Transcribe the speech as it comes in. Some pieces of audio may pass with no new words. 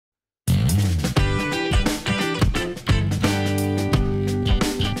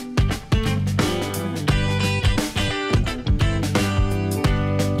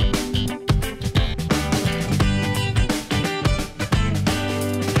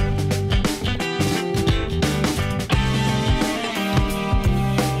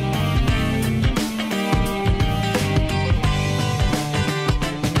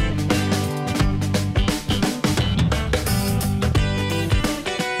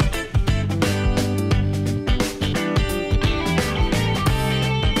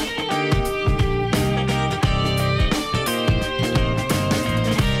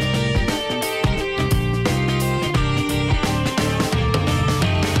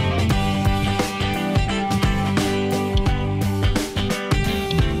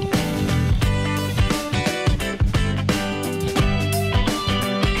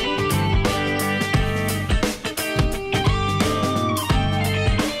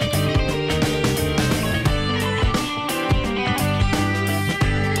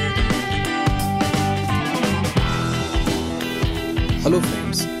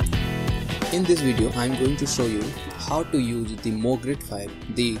this video, I am going to show you how to use the mogrt file,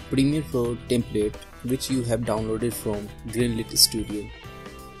 the Premiere Pro template which you have downloaded from Greenlit Studio.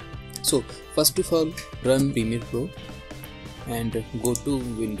 So first of all, run Premiere Pro and go to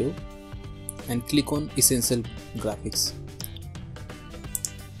Window and click on Essential Graphics.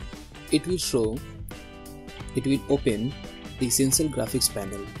 It will open the Essential Graphics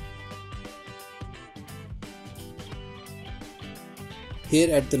panel.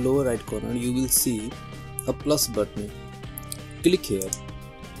 Here at the lower right corner you will see a plus button. Click here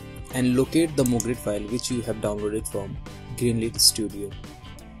and locate the mogrt file which you have downloaded from Greenlit Studio,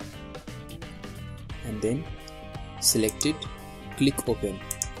 and then select it, click open.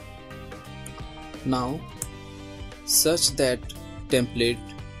 Now search that template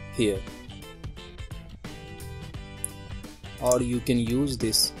here, or you can use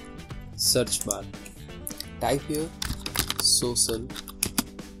this search bar. Type here social,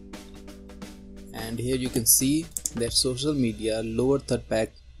 and here you can see that social media lower third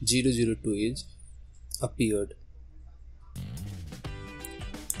pack 002 is appeared.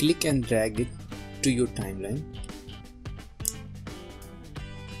 Click and drag it to your timeline.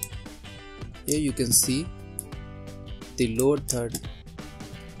 Here you can see the lower third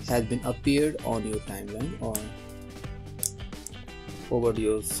has been appeared on your timeline or over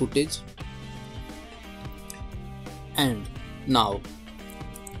your footage. And now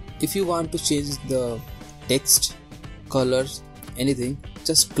if you want to change the text, colors, anything,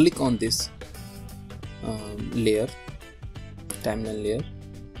 just click on this layer, timeline layer.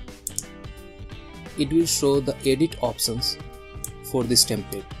 It will show the edit options for this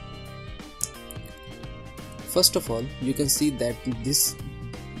template. First of all, you can see that this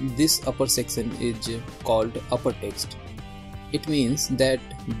upper section is called upper text. It means that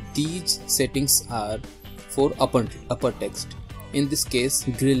these settings are for upper text. In this case,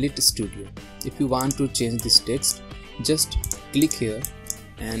 Greenlit Studio. If you want to change this text, just click here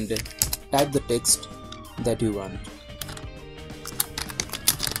and type the text that you want.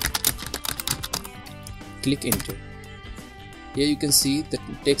 Click enter. Here you can see the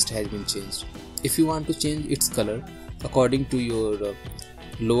text has been changed. If you want to change its color according to your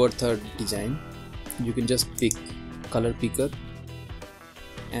lower third design, you can just pick color picker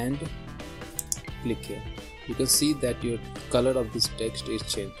and click here. You can see that your color of this text is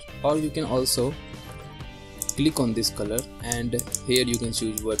changed, or you can also click on this color and here you can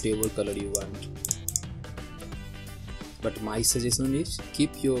choose whatever color you want. But my suggestion is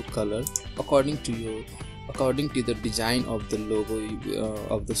keep your color according to the design of the logo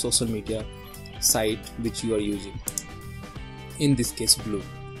of the social media site which you are using. In this case, blue.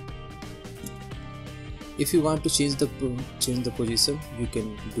 If you want to change the position, you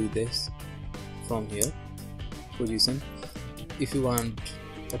can do this from here. Position. If you want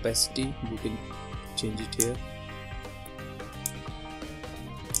opacity, you can change it here.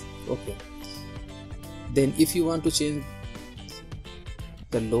 Okay. Then if you want to change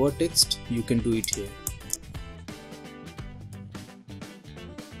the lower text, you can do it here.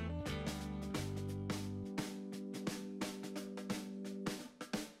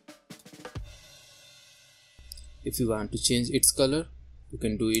 If you want to change its color, you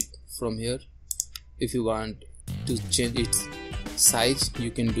can do it from here. If you want to change its size, you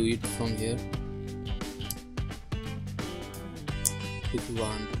can do it from here. If you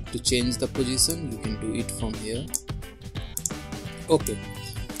want to change the position, you can do it from here. Okay.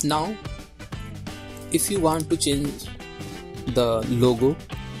 Now if you want to change the logo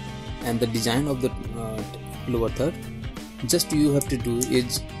and the design of the lower third, just you have to do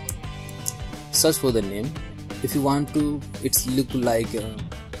is search for the name. If you want to it's look like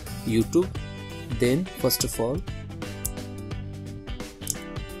YouTube, then first of all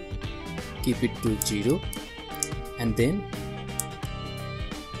keep it to 0 and then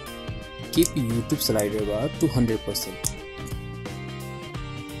keep YouTube slider bar to 100%.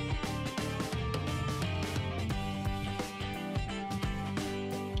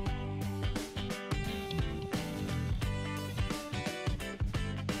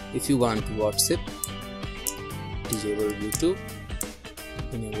 If you want WhatsApp, disable YouTube,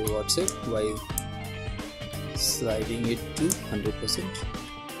 enable WhatsApp while sliding it to 100%.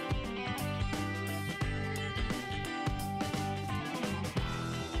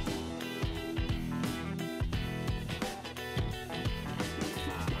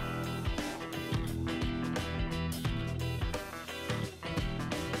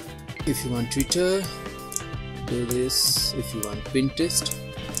 If you want Twitter, do this. If you want Pinterest,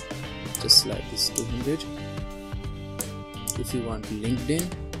 just slide this to 100. If you want LinkedIn,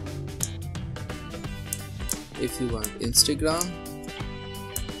 if you want Instagram,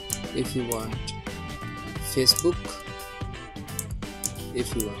 if you want Facebook,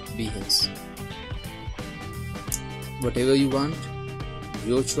 if you want Behance, whatever you want,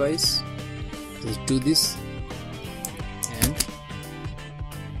 your choice. Just do this and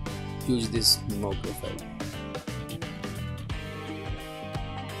use this mogrt file.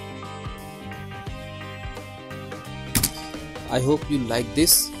 I hope you like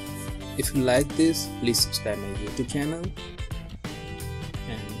this. If you like this, please subscribe my YouTube channel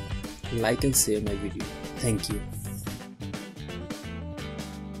and like and share my video. Thank you.